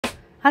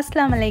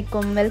அஸ்ஸலாமு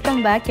அலைக்கும், welcome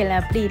back.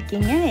 எல்லாம் எப்படி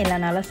இருக்கீங்க? எல்லா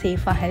நாளும்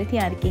சேஃபாக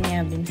ஹெல்த்தியாக இருக்கீங்க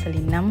அப்படின்னு சொல்லி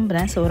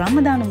நம்புகிறேன். ஸோ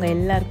ரமதான் உங்கள்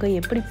எல்லாருக்கும்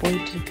எப்படி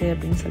போயிட்டுருக்கு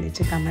அப்படின்னு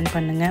சொல்லிட்டு கமெண்ட்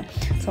பண்ணுங்கள்.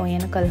 ஸோ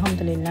எனக்கு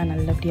அல்ஹம்துலில்லாஹ்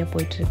நல்லபடியாக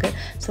போயிட்டுருக்கு.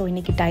 ஸோ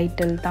இன்றைக்கி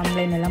டைட்டில்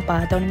தம்ப்லைன் எல்லாம்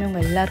பார்த்தோன்னே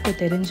உங்கள் எல்லாருக்கும்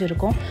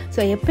தெரிஞ்சிருக்கும்.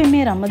 ஸோ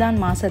எப்பயுமே ரமதான்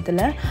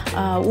மாதத்தில்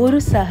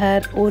ஒரு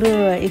சஹர் ஒரு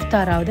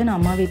இஃப்தாராவது நான்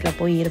அம்மா வீட்டில்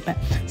போய் இருப்பேன்.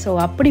 ஸோ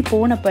அப்படி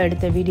போனப்போ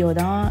எடுத்த வீடியோ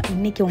தான்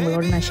இன்றைக்கி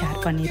உங்களோட நான்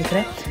ஷேர்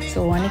பண்ணியிருக்கிறேன். ஸோ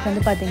அன்றைக்கி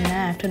வந்து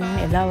பார்த்திங்கன்னா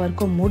ஆஃப்டர்நூன் எல்லா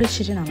ஒர்க்கும்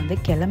முடிச்சுட்டு நான் வந்து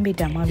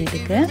கிளம்பிட்டேன் அம்மா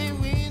வீட்டுக்கு.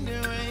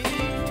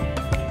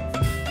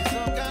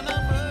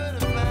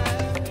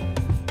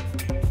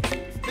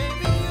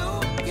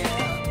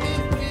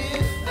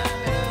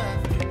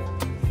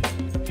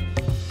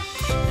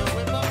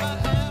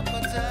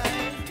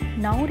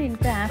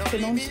 நௌரினுக்கு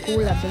ஆஃப்டர்நூன்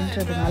ஸ்கூல்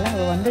அப்படின்றதுனால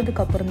அவள்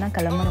வந்ததுக்கப்புறம் தான்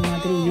கிளம்புற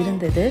மாதிரி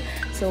இருந்தது.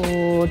 ஸோ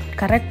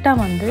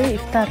கரெக்டாக வந்து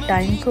இஃப்தார்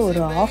டைமுக்கு ஒரு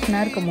 ½ அன்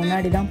ஹவருக்கு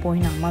முன்னாடி தான்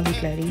போய் நான் அம்மா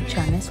வீட்டில் ரீச்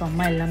ஆனேன். ஸோ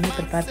அம்மா எல்லாமே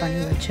ப்ரிப்பேர் பண்ணி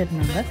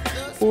வச்சுருந்தாங்க.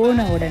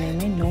 போன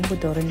உடனேயுமே நோன்பு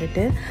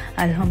திறந்துட்டு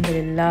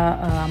அல்ஹம்துலில்லாஹ்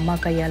அம்மா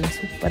கையால்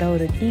சூப்பராக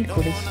ஒரு டீ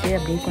குடிச்சிட்டு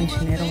அப்படியே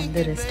கொஞ்சம் நேரம்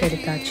வந்து ரெஸ்ட்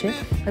எடுத்தாச்சு.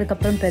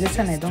 அதுக்கப்புறம்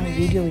பெருசாக நான் எதுவும்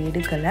வீடியோ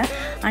எடுக்கலை.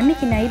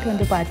 அன்றைக்கி நைட்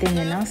வந்து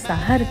பார்த்திங்கன்னா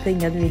சஹருக்கு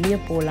எங்கேயாவது வெளியே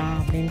போகலாம்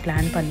அப்படின்னு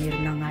பிளான்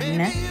பண்ணியிருந்தாங்க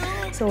அண்ணன்.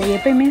 ஸோ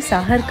எப்பயுமே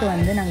சஹருக்கு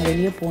வந்து நாங்கள்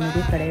வெளியே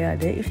போனதே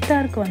கிடையாது.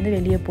 இஃப்தாருக்கு வந்து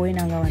வெளியே போய்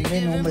நாங்கள் வந்து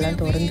நோம்பெல்லாம்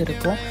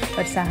திறந்துருக்கோம்.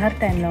 பட் சஹர்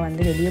டைமில்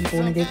வந்து வெளியே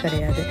போனதே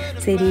கிடையாது.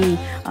 சரி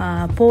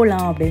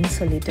போகலாம் அப்படின்னு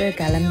சொல்லிட்டு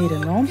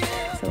கிளம்பியிருந்தோம்.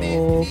 ஸோ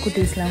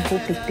குட்டீஸ்லாம்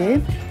கூப்பிட்டு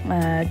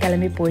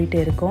கிளம்பி போயிட்டு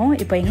இருக்கோம்.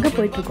 இப்போ எங்கே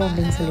போயிட்டுருக்கோம்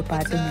அப்படின்னு சொல்லி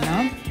பார்த்தீங்கன்னா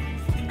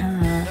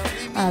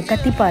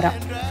கத்திப்பாரா,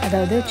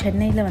 அதாவது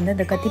சென்னையில் வந்து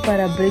அந்த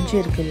கத்திப்பாரா பிரிட்ஜ்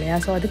இருக்குது இல்லையா,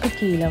 ஸோ அதுக்கு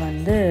கீழே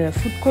வந்து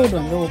ஃபுட் கோர்ட்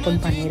வந்து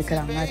ஓப்பன்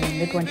பண்ணியிருக்கிறாங்க. அது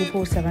வந்து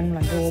 24/7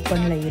 வந்து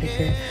ஓப்பனில்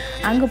இருக்குது.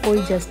 அங்கே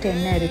போய் ஜஸ்ட்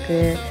என்ன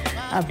இருக்குது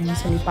அப்படின்னு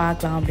சொல்லி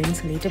பார்க்கலாம்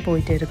அப்படின்னு சொல்லிட்டு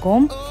போயிட்டு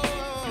இருக்கோம்.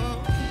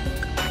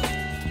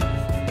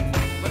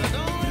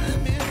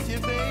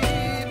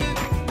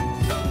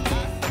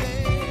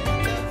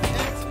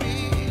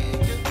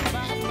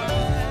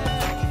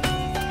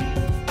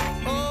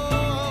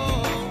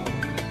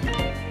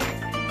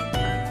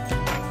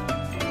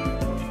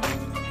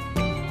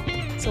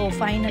 ஸோ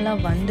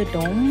ஃபைனலாக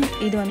வந்துட்டோம்.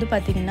 இது வந்து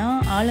பார்த்திங்கன்னா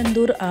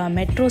ஆலந்தூர்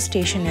மெட்ரோ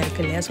ஸ்டேஷன்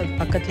இருக்குது இல்லையா, ஸோ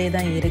பக்கத்துலேயே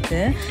தான்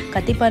இருக்குது.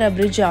 கத்திப்பாரா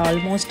பிரிட்ஜ்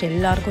ஆல்மோஸ்ட்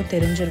எல்லாருக்கும்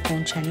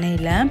தெரிஞ்சிருக்கும்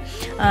சென்னையில்.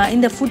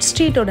 இந்த ஃபுட்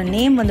ஸ்ட்ரீட்டோட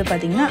நேம் வந்து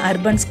பார்த்திங்கன்னா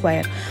அர்பன்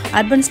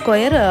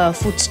ஸ்கொயர்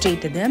ஃபுட்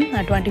ஸ்ட்ரீட். இது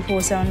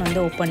 24/7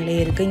 வந்து ஓப்பன்லேயே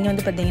இருக்குது. இங்கே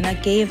வந்து பார்த்திங்கன்னா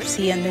KFC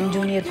and then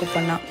junior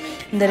Kuppanna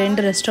இந்த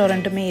 2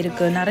 ரெஸ்டாரண்ட்டுமே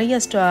இருக்குது. நிறைய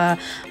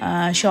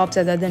ஷாப்ஸ்,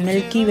 அதாவது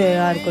மில்கி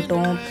வேயாக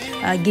இருக்கட்டும்,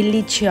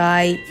 கில்லி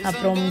சாய்,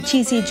 அப்புறம்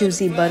சீசி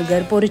ஜூசி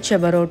பர்கர், பொரிச்ச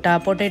பரோட்டா,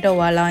 பொட்டேட்டோ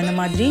வாலா, இந்த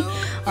மாதிரி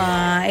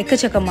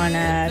எக்கச்சக்கமான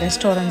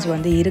ரெஸ்டாரண்ட்ஸ்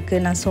வந்து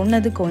இருக்குது. நான்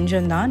சொன்னது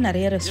கொஞ்சம் தான்,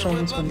 நிறைய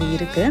ரெஸ்டாரண்ட்ஸ் வந்து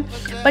இருக்குது.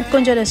 பட்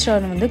கொஞ்சம்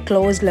ரெஸ்டாரண்ட் வந்து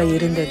க்ளோஸில்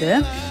இருந்தது.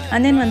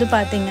 அண்ட் தென் வந்து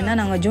பார்த்திங்கன்னா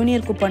நாங்கள்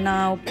ஜூனியர்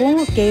குப்பண்ணாவுக்கும்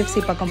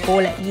KFC பக்கம்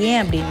போகல. ஏன்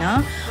அப்படின்னா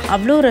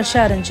அவ்வளோ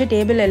ரஷ்ஷாக இருந்துச்சு.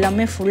 டேபிள்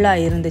எல்லாமே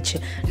ஃபுல்லாக இருந்துச்சு.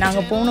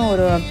 நாங்கள் போன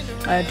ஒரு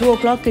 2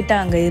 o'clock கிட்ட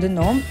அங்கே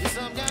இருந்தோம்.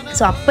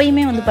 ஸோ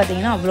அப்போயுமே வந்து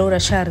பார்த்திங்கன்னா அவ்வளோ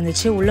ரஷ்ஷாக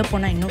இருந்துச்சு. உள்ளே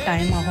போனால் இன்னும்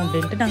டைம் ஆகும்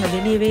அப்படின்ட்டு நாங்கள்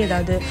வெளியவே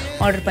ஏதாவது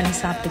ஆர்டர் பண்ணி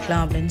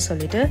சாப்பிட்டுக்கலாம் அப்படின்னு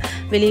சொல்லிட்டு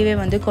வெளியவே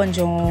வந்து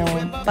கொஞ்சம்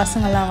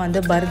பசங்கள்லாம் வந்து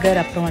பர்கர்,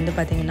 அப்புறம் வந்து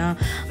பார்த்திங்கன்னா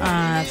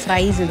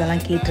ஃப்ரைஸ்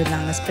இதெல்லாம்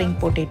கேட்டிருந்தாங்க. ஸ்ப்ரிங்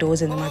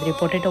பொட்டேட்டோஸ், இந்த மாதிரி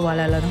பொட்டேட்டோ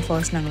வாலாவில் தான்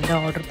ஃபர்ஸ்ட் நாங்கள் வந்து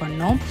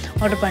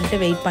ஆர்டர் பண்ணிட்டு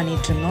வெயிட்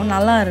பண்ணிகிட்ருந்தோம்.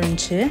 நல்லா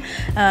இருந்துச்சு.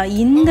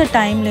 இந்த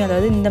டைம்லேயும்,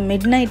 அதாவது இந்த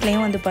மிட்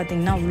நைட்லேயும் வந்து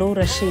பார்த்திங்கன்னா அவ்வளோ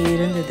ரஷ்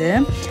இருந்தது.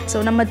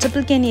 ஸோ நம்ம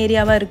ட்ரிபிள் கேன்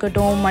ஏரியாவாக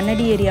இருக்கட்டும்,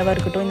 மண்ணடி ஏரியாவாக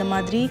இருக்கட்டும், இந்த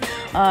மாதிரி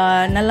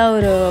நல்லா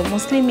ஒரு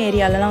முஸ்லீம்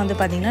ஏரியாலலாம் வந்து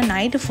பார்த்திங்கன்னா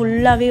நைட்டு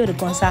ஃபுல்லாகவே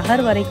இருக்கும்.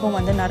 சஹர் வரைக்கும்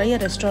வந்து நிறைய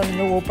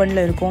ரெஸ்டாரண்ட்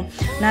ஓப்பனில் இருக்கும்.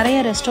 நிறைய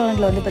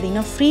ரெஸ்டாரண்ட்டில் வந்து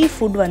பார்த்திங்கன்னா ஃப்ரீ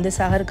ஃபுட் வந்து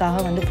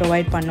சஹருக்காக வந்து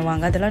ப்ரொவைட்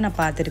பண்ணுவாங்க. அதெல்லாம் நான்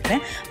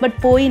பார்த்துருக்கேன். பட்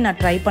போய் நான்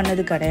ட்ரை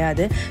பண்ணது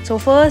கிடையாது. ஸோ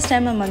ஃபர்ஸ்ட்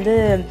டைம் நம்ம வந்து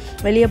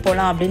வெளியே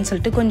போகலாம் அப்படின்னு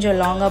சொல்லிட்டு கொஞ்சம்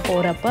லாங்காக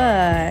போகிறப்ப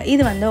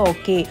இது வந்து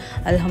ஓகே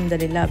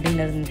அல்ஹம்துலில்லாஹ்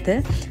அப்படின்னு இருந்தது.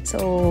 ஸோ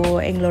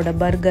எங்களோட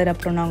பர்கர்,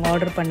 அப்புறம் நாங்கள்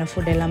ஆர்டர் பண்ண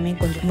ஃபுட் எல்லாமே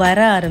கொஞ்சம் வர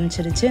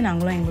ஆரம்பிச்சிருச்சு.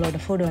 நாங்களும் எங்களோட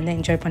ஃபுட் வந்து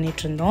என்ஜாய்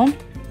பண்ணிகிட்டு இருந்தோம்.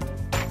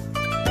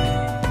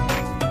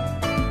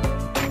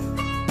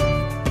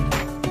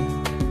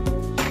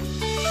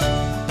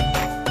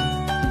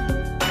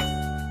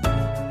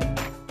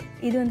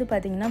 இது வந்து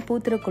பார்த்திங்கன்னா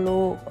பூத்திரக்குழு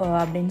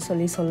அப்படின்னு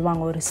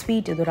சொல்லுவாங்க. ஒரு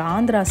ஸ்வீட், இது ஒரு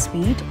ஆந்திரா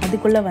ஸ்வீட்.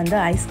 அதுக்குள்ளே வந்து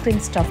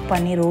ஐஸ்கிரீம் ஸ்டஃப்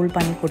பண்ணி ரோல்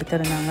பண்ணி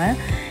கொடுத்துருந்தாங்க.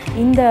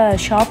 இந்த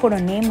ஷாப்போட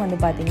நேம் வந்து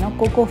பார்த்திங்கன்னா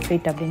கோகோ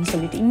ஃபிட் அப்படின்னு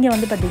சொல்லிட்டு. இங்கே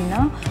வந்து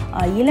பார்த்திங்கன்னா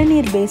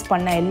இளநீர் பேஸ்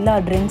பண்ண எல்லா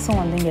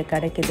ட்ரிங்க்ஸும் வந்து இங்கே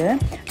கிடைக்குது.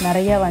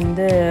 நிறையா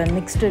வந்து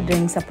மிக்ஸ்டு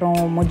ட்ரிங்க்ஸ், அப்புறம்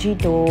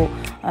மொஜிட்டோ,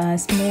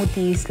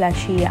 ஸ்மூத்தி,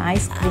 ஸ்லஷி,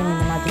 ஐஸ்கிரீம்,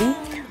 இந்த மாதிரி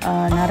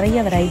நிறைய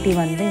வெரைட்டி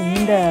வந்து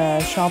இந்த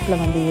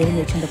ஷாப்பில் வந்து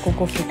இருந்துச்சு. இந்த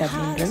கோகோ ஃபிட்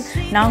அப்படின்றது.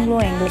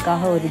 நாங்களும்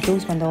எங்களுக்காக ஒரு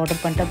ஜூஸ் வந்து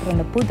ஆர்டர் பண்ணிட்டு, அப்புறம்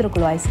இந்த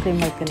பூத்திரக்குழு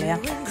ஐஸ்கிரீம் இருக்குது இல்லையா,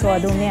 ஸோ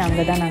அதுவுமே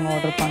அங்கே தான் நாங்கள்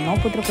ஆர்டர்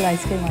பண்ணோம். பூத்திரக்குழு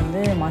ஐஸ்கிரீம்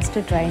வந்து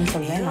மஸ்ட்டு ட்ரைன்னு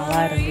சொல்லுவேன்,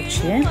 நல்லா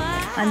இருந்துச்சு.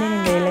 அண்ட் தென்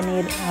இந்த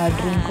இளநீர்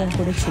ட்ரிங்க்கும்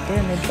குடிச்சிட்டு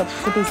இந்த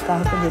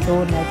குட்டீஸ்க்காக கொஞ்சம்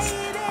டோர்னட்ஸ்,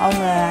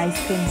 அவங்க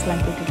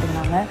ஐஸ்கிரீம்ஸ்லாம் கேட்டுட்டு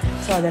இருந்தாங்க.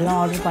 ஸோ அதெல்லாம்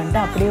ஆர்டர் பண்ணிட்டு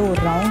அப்படியே ஒரு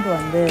ரவுண்டு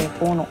வந்து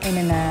போனோம்.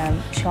 என்னென்ன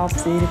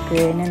ஷாப்ஸ்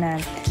இருக்குது, என்னென்ன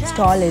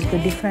ஸ்டால்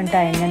இருக்குது,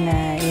 டிஃப்ரெண்ட்டாக என்னென்ன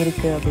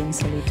இருக்குது அப்படின்னு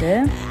சொல்லிட்டு.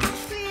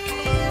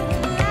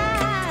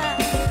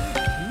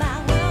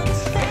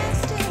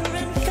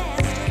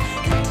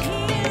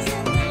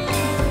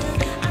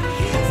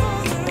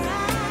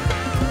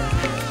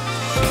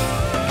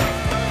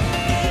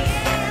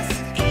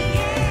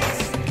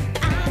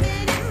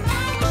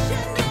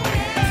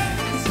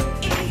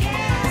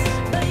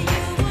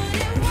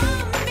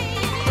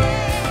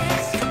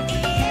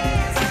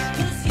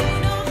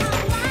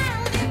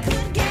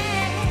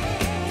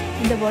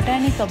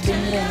 பொட்டானிக்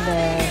அப்படிங்கிற இந்த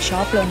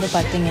ஷாப்பில் வந்து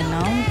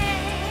பார்த்திங்கன்னா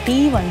டீ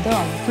வந்து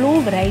அவ்வளோ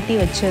வெரைட்டி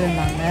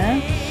வச்சுருந்தாங்க.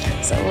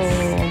 ஸோ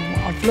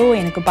அவ்வளோ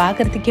எனக்கு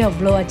பார்க்குறதுக்கே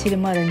அவ்வளோ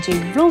ஆச்சரியமாக இருந்துச்சு.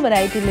 இவ்வளோ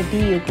வெரைட்டியில் டீ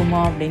இருக்குமா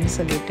அப்படின்னு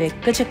சொல்லிட்டு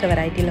எக்கச்சக்க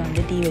வெரைட்டியில்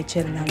வந்து டீ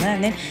வச்சுருந்தாங்க.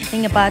 அண்ட் தென்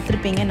நீங்கள்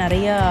பார்த்துருப்பீங்க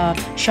நிறையா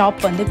ஷாப்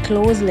வந்து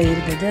க்ளோஸில்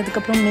இருந்தது.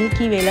 அதுக்கப்புறம்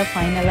மில்கி வேல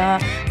ஃபைனலாக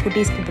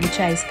குட்டீஸ்க்கு பிடிச்ச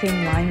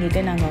ஐஸ்கிரீம்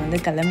வாங்கிட்டு நாங்கள் வந்து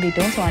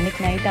கிளம்பிட்டோம். ஸோ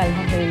அன்றைக்கி நைட்டு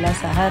அல்ஹம்துலில்லாஹ்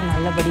சஹர்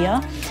நல்லபடியாக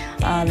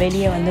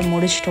வெளியே வந்து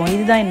முடிச்சிட்டோம்.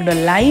 இதுதான்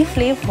என்னோடய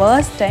லைஃப்லேயே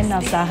ஃபர்ஸ்ட் டைம்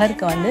நான்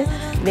சஹருக்கு வந்து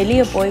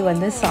வெளியே போய்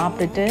வந்து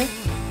சாப்பிட்டுட்டு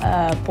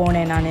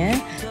போனேன் நான்.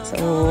 ஸோ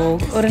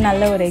ஒரு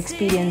நல்ல ஒரு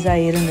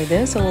எக்ஸ்பீரியன்ஸாக இருந்தது.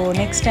 ஸோ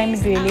நெக்ஸ்ட் டைம்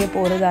இப்படி வெளியே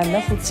போகிறதா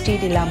இருந்தால் ஃபுட்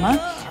ஸ்ட்ரீட்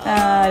இல்லாமல்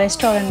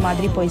ரெஸ்டாரண்ட்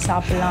மாதிரி போய்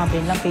சாப்பிட்லாம்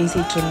அப்படின்லாம்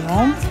பேசிகிட்டு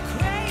இருந்தோம்.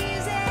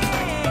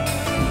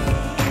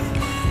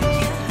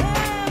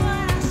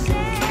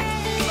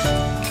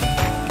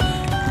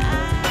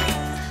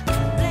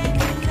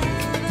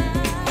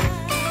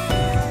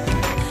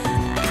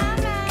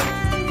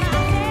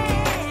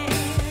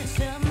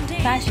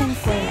 ஃபேஷன்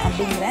குயின்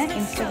அப்படிங்கிற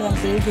இன்ஸ்டாகிராம்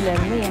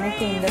பேஜிலேருந்து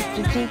எனக்கு இந்த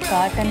ப்ரிட்டி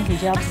காட்டன்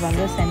ஹிஜாப்ஸ்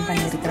வந்து சென்ட்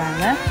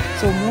பண்ணியிருக்கிறாங்க.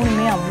 ஸோ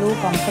 3மே அவ்வளோ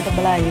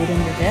கம்ஃபர்டபுளாக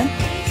இருந்தது.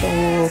 So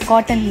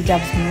cotton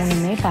hijabs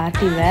 3மே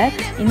party wear.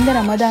 இந்த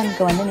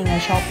ரமதானுக்கு வந்து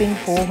நீங்கள் ஷாப்பிங்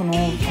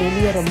போகணும்,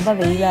 வெளியே ரொம்ப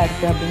வெயிலாக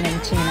இருக்குது அப்படின்னு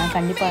நினச்சிங்கன்னா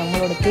கண்டிப்பாக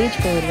உங்களோட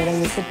பேஜ் போய் ஒரு தடவை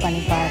விசிட்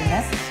பண்ணி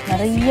பாருங்கள்.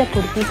 நிறைய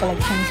குர்த்தி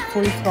கலெக்ஷன்ஸ்,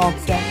 ஃபுல்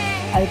ஃப்ராக்ஸு,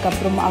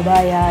 அதுக்கப்புறம்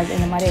அபாயாஸ்,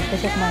 இந்த மாதிரி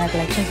எக்கச்சக்கமான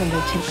கலெக்ஷன்ஸ் வந்து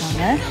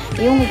வச்சுருக்காங்க.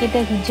 இவங்கக்கிட்ட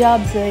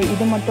ஹிஜாப்ஸு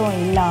இது மட்டும்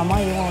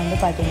இல்லாமல் இவங்க வந்து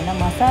பார்த்திங்கன்னா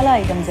மசாலா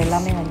ஐட்டம்ஸ்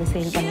எல்லாமே வந்து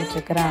சேல்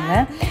பண்ணிகிட்ருக்குறாங்க.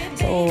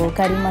 ஸோ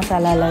கறி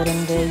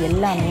மசாலாவிலேருந்து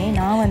எல்லாமே.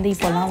 நான் வந்து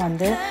இப்போலாம்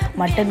வந்து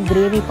மட்டன்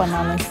கிரேவி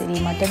பண்ணாலும் சரி,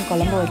 மட்டன்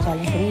குழம்பு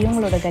வச்சாலும் சரி,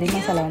 இவங்களோட கறி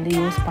மசாலா வந்து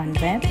யூஸ்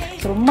பண்ணுறேன்.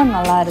 ஸோ ரொம்ப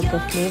நல்லா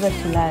இருக்குது,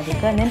 ஃப்ளேவர்ஃபுல்லாக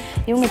இருக்குது. அண்ட் தென்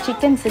இவங்க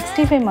சிக்கன்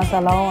 65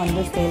 மசாலாவும்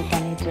வந்து சேல்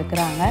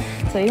பண்ணிகிட்ருக்குறாங்க.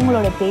 ஸோ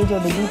இவங்களோட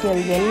பேஜோட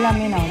டீட்டெயில்ஸ்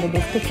எல்லாமே நான் வந்து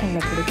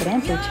டிஸ்கிரிப்ஷனில்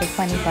கொடுக்குறேன். ஸோ செக்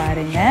பண்ணி பாருங்கள்.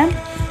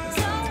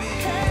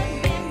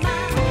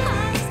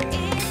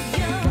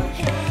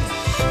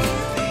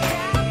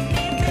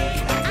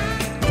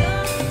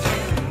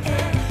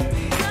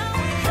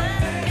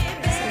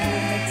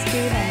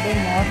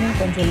 மார்னிங்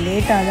கொஞ்சம்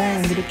லேட்டாக தான்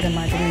எழுந்திரிக்கிற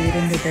மாதிரி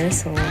இருந்தது.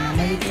 ஸோ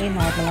நம்ம வீட்டிலே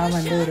நார்மலாக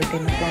வந்து ஒரு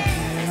 10 o'clock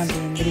மேலே வந்து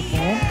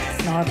எழுந்திரிப்போம்.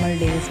 நார்மல்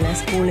டேஸில்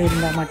ஸ்கூல்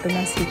இருந்தால்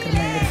மட்டும்தான்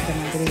சீக்கிரமாக எழுந்திரிக்கிற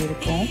மாதிரி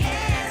இருக்கும்.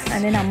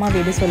 அண்ட் தென் அம்மா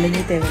வீடு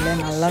சொல்லவே தேவையில்லை,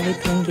 நல்லாவே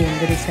தூங்கி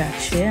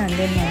எழுந்திரிச்சாச்சு. அண்ட்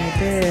தென்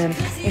வந்துட்டு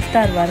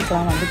இஃப்தார்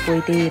ஒர்க்லாம் வந்து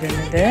போயிட்டே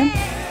இருந்தது.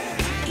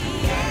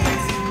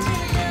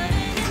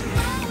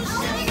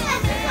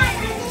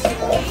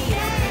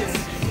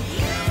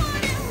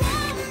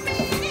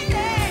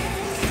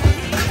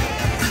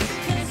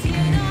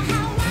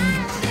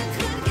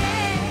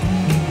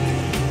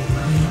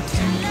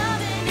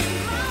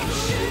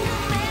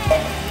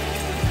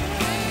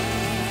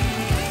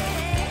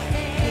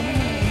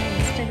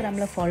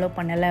 ஃபாலோ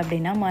பண்ணலை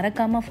அப்படின்னா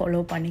மறக்காமல் ஃபாலோ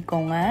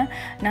பண்ணிக்கோங்க.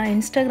 நான்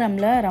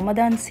இன்ஸ்டாகிராமில்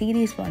ரமதான்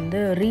சீரீஸ் வந்து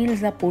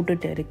ரீல்ஸாக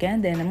போட்டுட்டு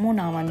இருக்கேன். தினமும்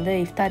நான் வந்து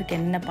இஃப்தாருக்கு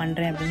என்ன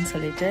பண்ணுறேன் அப்படின்னு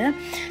சொல்லிட்டு.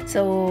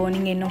 ஸோ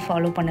நீங்கள் இன்னும்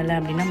ஃபாலோ பண்ணலை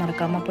அப்படின்னா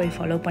மறக்காமல் போய்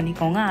ஃபாலோ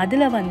பண்ணிக்கோங்க.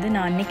 அதில் வந்து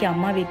நான் அன்றைக்கி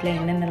அம்மா வீட்டில்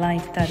என்னென்னலாம்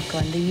இஃப்தாருக்கு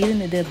வந்து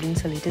இருந்தது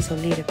அப்படின்னு சொல்லிட்டு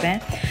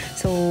சொல்லியிருப்பேன்.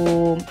 ஸோ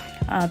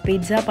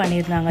பிட்ஸா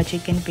பண்ணியிருந்தாங்க,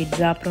 சிக்கன்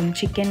பிட்ஸா. அப்புறம்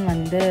சிக்கன்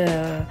வந்து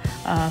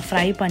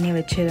ஃப்ரை பண்ணி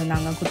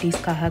வச்சுருந்தாங்க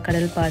குட்டீஸ்க்காக.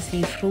 கடல் பாசி,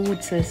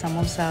 ஃப்ரூட்ஸு,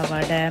 சமோசா,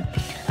 வடை,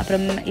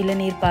 அப்புறம்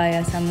இளநீர்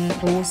பாயாசம்,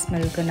 ரோஸ்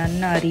மில்க்,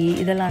 நன்னாரி,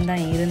 இதெல்லாம்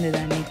தான் இருந்தது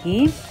அன்றைக்கி.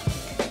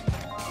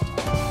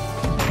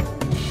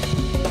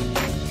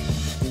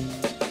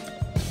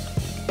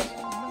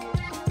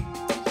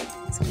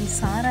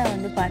 சாரா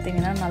வந்து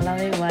பார்த்திங்கன்னா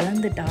நல்லாவே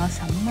வளர்ந்துட்டா,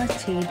 செம்ம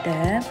சேட்டை.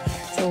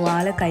 ஸோ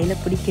ஆளை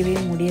கையில் பிடிக்கவே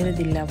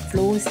முடியறதில்லை,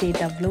 அவ்வளோ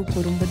சேட்டை, அவ்வளோ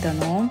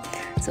குறும்புத்தனம்.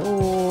 ஸோ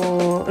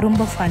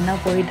ரொம்ப ஃபன்னாக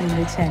போயிட்டு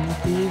இருந்துச்சு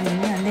அன்றைக்கி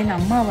ஈவினிங். அண்ட் தென்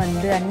அம்மா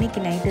வந்து அன்றைக்கி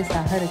நைட்டு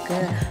சஹருக்கு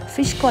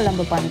ஃபிஷ்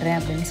குழம்பு பண்ணுறேன்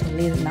அப்படின்னு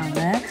சொல்லியிருந்தாங்க.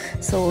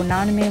 ஸோ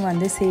நானுமே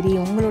வந்து சரி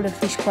உங்களோட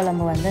ஃபிஷ்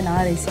குழம்பு வந்து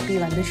நான் ரெசிபி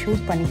வந்து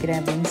ஷூட் பண்ணிக்கிறேன்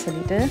அப்படின்னு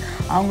சொல்லிட்டு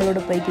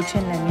அவங்களோட போய்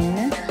கிச்சனில்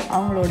நின்று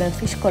அவங்களோட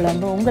ஃபிஷ்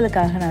குழம்பு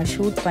உங்களுக்காக நான்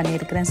ஷூட்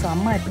பண்ணியிருக்கிறேன். ஸோ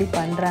அம்மா எப்படி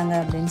பண்ணுறாங்க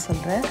அப்படின்னு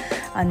சொல்கிற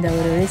அந்த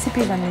ஒரு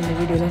ரெசிபி வந்து இந்த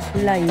வீடியோவில்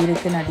ஃபுல்லாக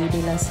இருக்குது. நான்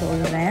டீட்டெயிலாக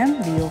சொல்கிறேன்,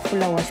 வீடியோ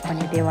ஃபுல்லாக வாட்ச்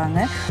பண்ணிகிட்டே வாங்க.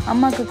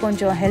 அம்மாவுக்கு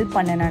கொஞ்சம் ஹெல்ப்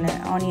பண்ணேன் நான்.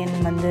 ஆனியன்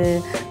வந்து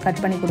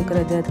கட் பண்ணி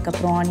கொடுக்குறது,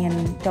 அதுக்கப்புறம் ஆனியன்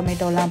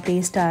டொமேட்டோலாம்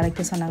பேஸ்ட்டாக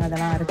அரைக்க சொன்னாங்க,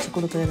 அதெல்லாம் அரைச்சி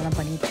கொடுக்குறதெல்லாம்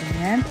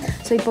பண்ணிட்டுருந்தேன்.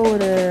 ஸோ இப்போ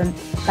ஒரு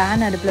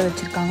பேன் அடுப்பில்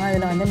வச்சுருக்காங்க,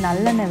 அதில் வந்து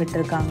நல்லெண்ணெய்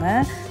விட்டுருக்காங்க.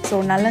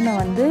 ஸோ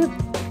நல்லெண்ணெய் வந்து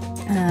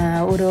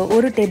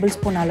ஒரு டேபிள்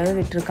ஸ்பூன் அளவு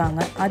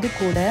விட்டுருக்காங்க. அது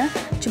கூட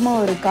சும்மா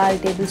ஒரு 1/4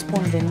 டேபிள்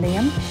ஸ்பூன்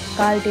வெந்தயம்,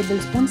 1/4 டேபிள்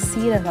ஸ்பூன்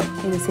சீரகம்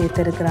இது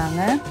சேர்த்துருக்குறாங்க.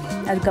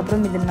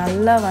 அதுக்கப்புறம் இது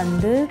நல்லா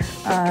வந்து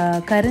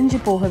கரிஞ்சு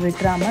போக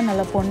விட்டுறாமல்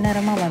நல்லா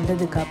பொன்னிறமாக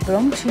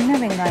வந்ததுக்கப்புறம் சின்ன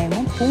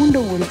வெங்காயமும்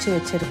பூண்டும் உரித்து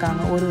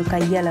வச்சுருக்காங்க. ஒரு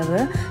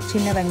கையளவு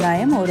சின்ன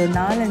வெங்காயம், ஒரு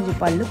 4-5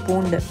 பல்லு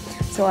பூண்டு.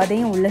 ஸோ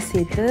அதையும் உள்ளே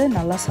சேர்த்து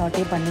நல்லா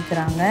சாட்டே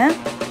பண்ணிக்கிறாங்க.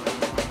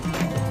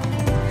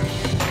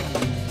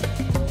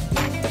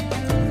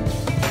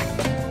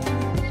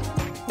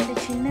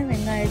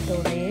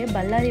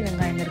 பல்லாரி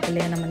வெங்காயம் இருக்கு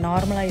இல்லையா, நம்ம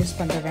நார்மலாக யூஸ்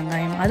பண்ணுற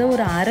வெங்காயம், அதை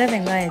ஒரு அரை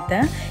வெங்காயத்தை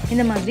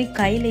இந்த மாதிரி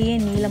கையிலேயே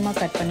நீளமாக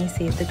கட் பண்ணி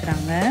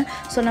சேர்த்துக்கிறாங்க.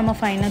 ஸோ நம்ம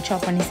ஃபைனாக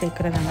சாப் பண்ணி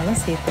சேர்க்குறதுனாலும்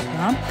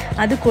சேர்த்துக்கலாம்.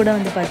 அது கூட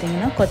வந்து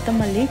பார்த்திங்கன்னா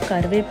கொத்தமல்லி,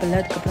 கருவேப்பிலை,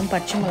 அதுக்கப்புறம்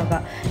பச்சை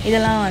மிளகாய்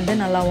இதெல்லாம் வந்து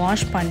நல்லா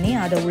வாஷ் பண்ணி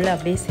அதை உள்ளே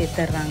அப்படியே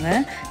சேர்த்துட்றாங்க.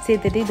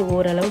 சேர்த்துட்டு இது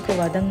ஓரளவுக்கு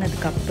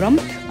வதங்கினதுக்கப்புறம்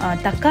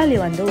தக்காளி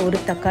வந்து ஒரு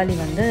தக்காளி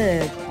வந்து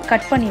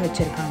கட் பண்ணி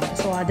வச்சுருக்காங்க.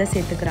 ஸோ அதை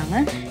சேர்த்துக்கிறாங்க.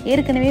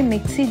 ஏற்கனவே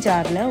மிக்ஸி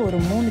ஜாரில் ஒரு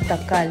 3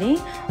 தக்காளி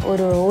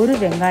ஒரு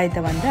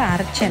வெங்காயத்தை வந்து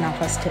அரைச்சேன் நான்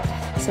ஃபஸ்ட்டு.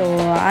 ஸோ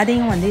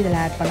அதையும் வந்து இதில்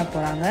ஆட் பண்ண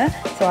போகிறாங்க.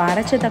 ஸோ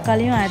அரைச்ச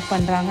தக்காளியும் ஆட்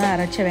பண்ணுறாங்க,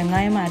 அரைச்ச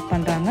வெங்காயமும் ஆட்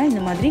பண்ணுறாங்க,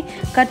 இந்த மாதிரி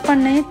கட்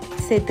பண்ணி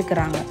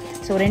சேர்த்துக்கிறாங்க.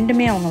 ஸோ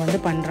ரெண்டுமே அவங்க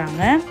வந்து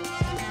பண்ணுறாங்க.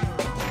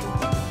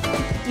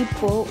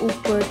 இப்போது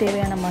உப்பு,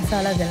 தேவையான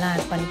மசாலா இதெல்லாம்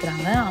ஆட்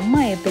பண்ணிக்கிறாங்க. அம்மா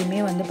எப்பயுமே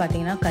வந்து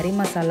பார்த்திங்கன்னா கறி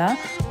மசாலா,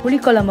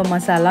 புளிக்குழம்பு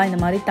மசாலா இந்த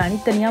மாதிரி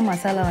தனித்தனியாக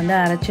மசாலா வந்து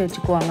அரைச்சி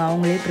வச்சுக்குவாங்க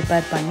அவங்களே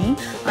ப்ரிப்பேர் பண்ணி.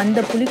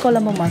 அந்த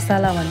புளிக்குழம்பு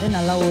மசாலா வந்து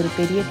நல்லா ஒரு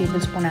பெரிய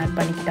டேபிள் ஸ்பூன் ஆட்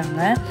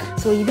பண்ணிக்கிட்டாங்க.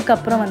 ஸோ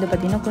இதுக்கப்புறம் வந்து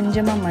பார்த்திங்கன்னா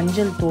கொஞ்சமாக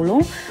மஞ்சள்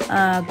தூளும்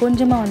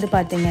கொஞ்சமாக வந்து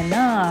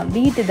பார்த்திங்கன்னா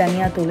வீட்டு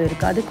தனியாத்தூள்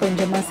இருக்குது, அது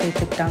கொஞ்சமாக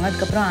சேர்த்துக்கிட்டாங்க.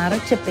 அதுக்கப்புறம்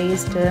அரைச்ச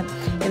பேஸ்ட்டு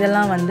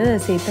இதெல்லாம் வந்து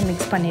சேர்த்து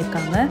மிக்ஸ்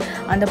பண்ணியிருக்காங்க.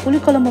 அந்த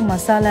புளிக்குழம்பு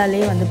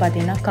மசாலாலே வந்து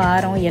பார்த்திங்கன்னா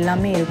காரம்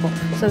எல்லாமே இருக்கும்.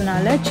 ஸோ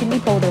அதனால் சில்லி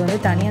பவுடர் வந்து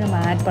தனியாக நம்ம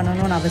ஆட்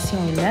பண்ணணும்னு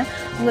அவசியம் இல்லை.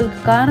 உங்களுக்கு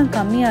காரம்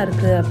கம்மியாக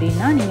இருக்குது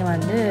அப்படின்னா நீங்கள்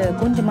வந்து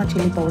கொஞ்சமாக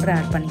சில்லி பவுடர்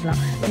ஆட் பண்ணிக்கலாம்.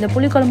 இந்த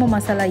புளிக்குழம்பு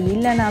மசாலா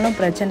இல்லைனாலும்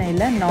பிரச்சனை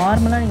இல்லை.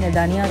 நார்மலாக நீங்கள்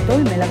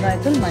தனியாத்தூள்,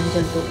 மிளகாய்த்தூள்,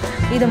 மஞ்சள் தூள்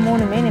இது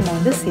 3மே நம்ம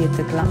வந்து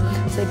சேர்த்துக்கலாம்.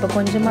 ஸோ இப்போ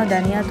கொஞ்சமாக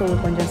தனியாத்தூள்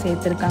கொஞ்சம்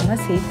சேர்த்துருக்காங்க.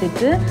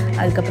 சேர்த்துட்டு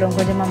அதுக்கப்புறம்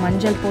கொஞ்சமாக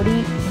மஞ்சள் பொடி,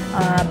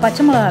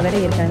 பச்சை மிளகா வேறு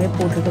ஏற்கனவே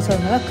போட்டிருக்கு. ஸோ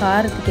அதனால்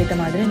காரத்துக்கு ஏற்ற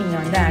மாதிரி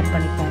நீங்கள் வந்து ஆட்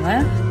பண்ணிக்கோங்க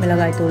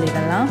மிளகாய்த்தூள்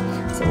இதெல்லாம்.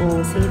 ஸோ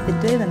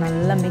சேர்த்துட்டு இதை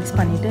நல்லா மிக்ஸ்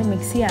பண்ணிவிட்டு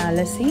மிக்ஸியை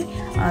அலசி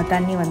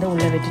தண்ணி வந்து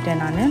உள்ளே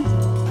விட்டுட்டேன் நான்.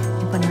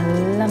 இப்போ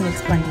நல்லா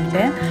மிக்ஸ்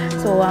பண்ணிட்டேன்.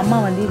 ஸோ அம்மா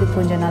வந்து இது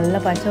கொஞ்சம்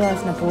நல்லா பச்சை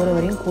வாசனை போகிற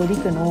வரையும்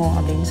கொதிக்கணும்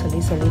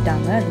அப்படின்னு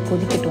சொல்லிட்டாங்க. அது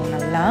கொதிக்கட்டும்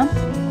நல்லா.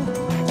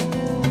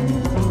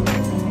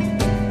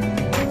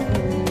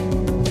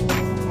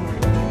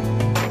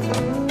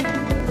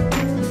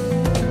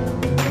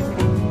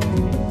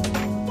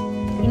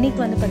 இன்றைக்கி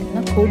வந்து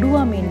பார்த்திங்கன்னா கொடுவா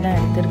மீன் தான்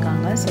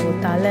எடுத்திருக்காங்க. ஸோ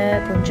தலை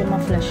கொஞ்சமாக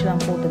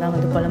ஃப்ளஷ்லாம் போட்டு தான்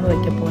வந்து குழம்பு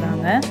வைக்க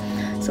போகிறாங்க.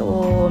 ஸோ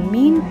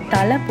மீன்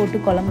தலை போட்டு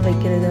குழம்பு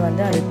வைக்கிறது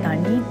வந்து அது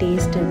தனி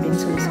டேஸ்ட்டு அப்படின்னு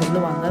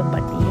சொல்லுவாங்க.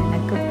 பட்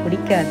எனக்கு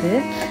பிடிக்காது.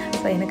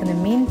 ஸோ எனக்கு இந்த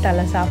மீன்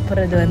தலை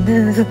சாப்பிட்றது வந்து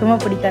சுத்தமாக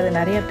பிடிக்காது.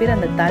 நிறைய பேர்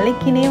அந்த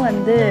தலைக்குனே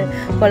வந்து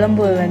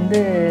குழம்பு வந்து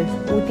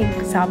ஊற்றி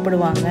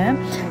சாப்பிடுவாங்க.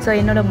 ஸோ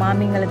என்னோடய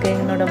மாமிங்களுக்கு,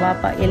 என்னோடய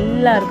வாப்பா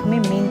எல்லாருக்குமே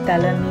மீன்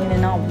தலை,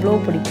 மீனுன்னா அவ்வளோ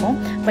பிடிக்கும்.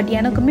 பட்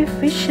எனக்குமே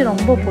ஃபிஷ்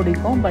ரொம்ப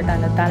பிடிக்கும். பட்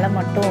அந்த தலை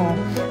மட்டும்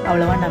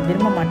அவ்வளோவா நான்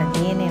விரும்ப மாட்டேன்.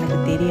 ஏன்னு எனக்கு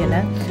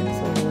தெரியலை.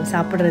 ஸோ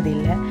சாப்பிட்றது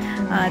இல்லை.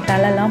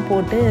 தலைலாம்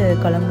போட்டு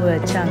குழம்பு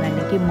வச்சாங்க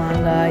அன்றைக்கி,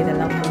 மாங்காய்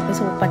இதெல்லாம் போட்டு.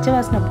 ஸோ பச்சை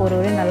வாசனை போகிற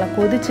வரையும் நல்லா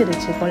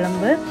கொதிச்சிருச்சு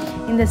குழம்பு.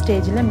 இந்த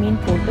ஸ்டேஜில்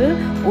மீன் போட்டு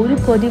ஒரு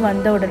கொதி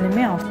வந்த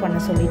உடனே ஆஃப் பண்ண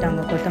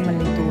சொல்லிட்டாங்க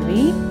கொத்தமல்லி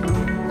தூவி.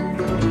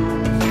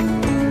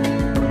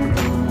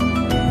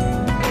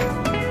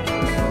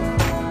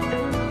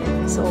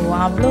 ஸோ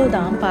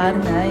அவ்வளோதான்,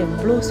 பாருங்கள்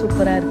எவ்வளோ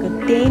சூப்பராக இருக்குது.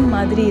 தேன்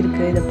மாதிரி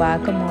இருக்குது இதை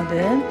பார்க்கும்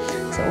போது.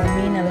 ஸோ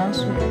மீனெல்லாம்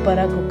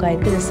சூப்பராக குக்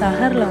ஆகிருக்கு. இது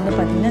சஹரில் வந்து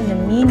பார்த்திங்கன்னா இந்த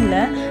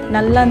மீனில்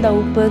நல்லா அந்த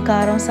உப்பு,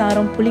 காரம்,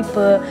 சாரம்,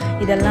 புளிப்பு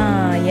இதெல்லாம்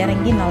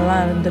இறங்கி நல்லா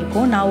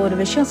இருந்திருக்கும். நான் ஒரு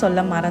விஷயம்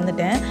சொல்ல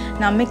மறந்துட்டேன்.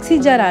 நான் மிக்ஸி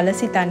ஜார்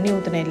அலசி தண்ணி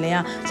ஊற்றினேன் இல்லையா,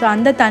 ஸோ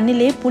அந்த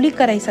தண்ணியிலே புளி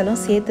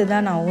கரைசலும் சேர்த்து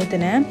தான் நான்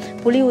ஊற்றினேன்.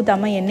 புளி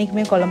ஊற்றாமல்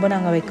என்றைக்குமே குழம்பு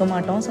நாங்கள் வைக்க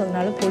மாட்டோம். ஸோ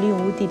அதனால் புளி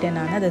ஊற்றிட்டேன்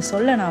நான். அதை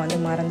சொல்ல நான் வந்து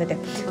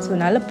மறந்துட்டேன். ஸோ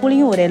அதனால்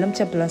புளியும் ஒரு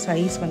எலுமிச்சப்பழம்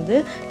சைஸ் வந்து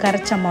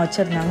கரைச்சம்மா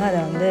வச்சுருந்தாங்க,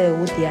 அதை வந்து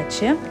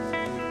ஊற்றியாச்சு.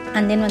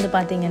 அண்ட் தென் வந்து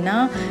பார்த்திங்கன்னா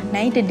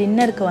நைட்டு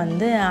டின்னருக்கு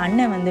வந்து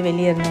அண்ணன் வந்து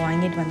வெளியே இருந்து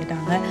வாங்கிட்டு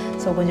வந்துட்டாங்க.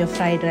 ஸோ கொஞ்சம்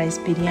ஃப்ரைட் ரைஸ்,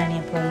 பிரியாணி,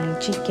 அப்புறம்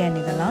சிக்கன்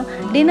இதெல்லாம்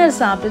டின்னர்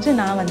சாப்பிட்டுட்டு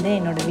நான் வந்து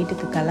என்னோடய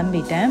வீட்டுக்கு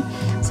கிளம்பிட்டேன்.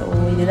 ஸோ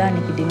இதுதான்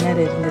இன்றைக்கி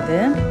டின்னர் இருந்தது.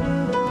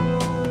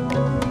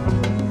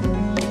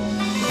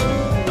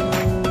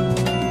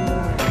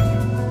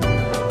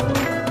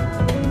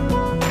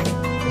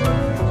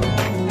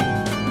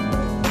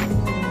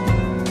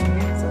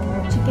 ஸோ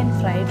சிக்கன்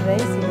ஃப்ரைட்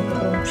ரைஸ்,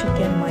 இதுக்கப்புறம்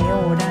சிக்கன்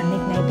மயோவோட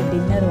அன்றைக்கி நைட்டு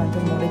டின்னர் வந்து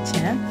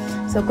முடித்தேன்.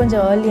 ஸோ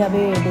கொஞ்சம்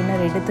ஏர்லியாகவே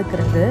டின்னர்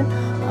எடுத்துக்கிறது.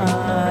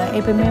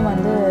 எப்பயுமே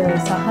வந்து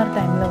சஹர்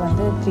டைமில்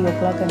வந்து 3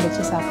 o'clock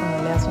எழுந்திரிச்சு சாப்பிடணும்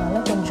இல்லையா, ஸோ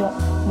அதனால் கொஞ்சம்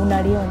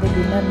முன்னாடியே வந்து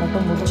டின்னர்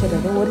மட்டும்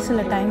முடிச்சிடுறது. ஒரு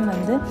சில டைம்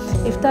வந்து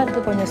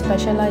இஃப்தாருக்கு கொஞ்சம்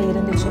ஸ்பெஷலாக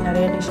இருந்துச்சு,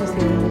 நிறைய டிஷ்ஷஸ்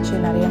இருந்துச்சு,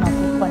 நிறைய நான்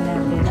குக் பண்ணேன்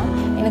அப்படின்னா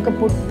எனக்கு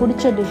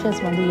பிடிச்ச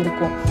டிஷ்ஷஸ் வந்து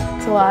இருக்கும்.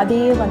 ஸோ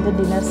அதையே வந்து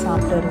டின்னர்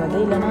சாப்பிட்டுறது.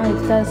 இல்லைனா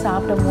இஃப்தார்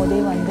சாப்பிடும்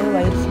போதே வந்து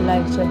வயிறு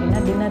ஃபுல்லாகிடுச்சு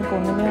அப்படின்னா டின்னருக்கு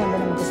ஒன்றுமே வந்து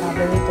நமக்கு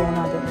சாப்பிடவே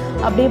தோணாது.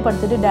 அப்படியே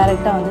படுத்துட்டு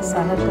டைரெக்டாக வந்து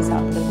சஹருக்கு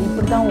சாப்பிட்றது.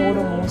 இப்படி தான்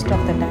ஓடும் most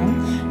of the time.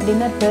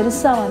 Dinner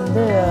பெருசாக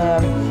வந்து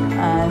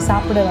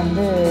சாப்பிட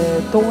வந்து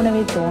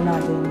தோணவே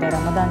தோணாது. இந்த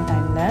ரமதான்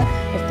டைமில்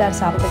இஃப்தார்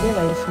சாப்பிட்டதே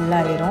வயிறு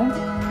ஃபுல்லாகிடும்.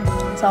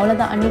 ஸோ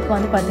அவ்வளோதான். அன்றைக்கி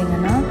வந்து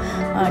பார்த்திங்கன்னா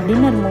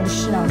டின்னர்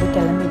முடிச்சுட்டு நான் வந்து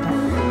கிளம்பிட்டேன்,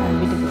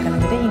 வீட்டுக்கு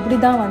கிளம்பிட்டேன். இப்படி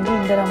தான் வந்து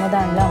இந்த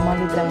ரமதானில் அம்மா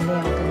வீட்டில் வந்து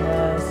எனக்கு இந்த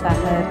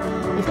சஹர்,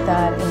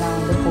 இஃப்தார் எல்லாம்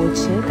வந்து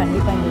போச்சு.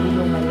 கண்டிப்பாக இந்த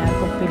வீடியோ உங்கள்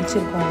எல்லாருக்கும்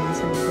பிடிச்சிருக்கும் அப்படின்னு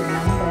சொல்லிட்டு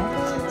நம்புகிறேன்.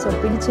 ஸோ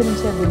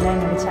பிடிச்சிருந்துச்சு அப்படின்னா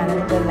என்னோடய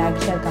சேனலுக்கு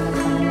லைக், ஷேர்,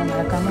 கமெண்ட் பண்ணுங்கள்.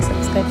 மறக்காமல்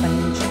சப்ஸ்கிரைப்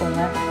பண்ணி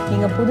வச்சுக்கோங்க.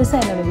 நீங்கள்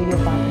புதுசாக என்னோடய வீடியோ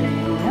பார்க்குறீங்க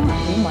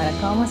அதையும்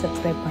மறக்காமல்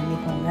சப்ஸ்கிரைப்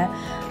பண்ணிக்கோங்க.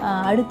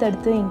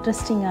 அடுத்தடுத்து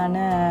இன்ட்ரெஸ்டிங்கான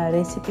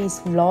ரெசிபீஸ்,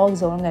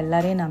 vlogs அவங்க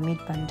எல்லாரையும் நான்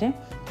மீட் பண்ணுறேன்.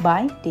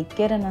 பாய், டேக்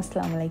கேர் அண்ட்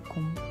அஸ்ஸலாமு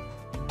அலைக்கும்.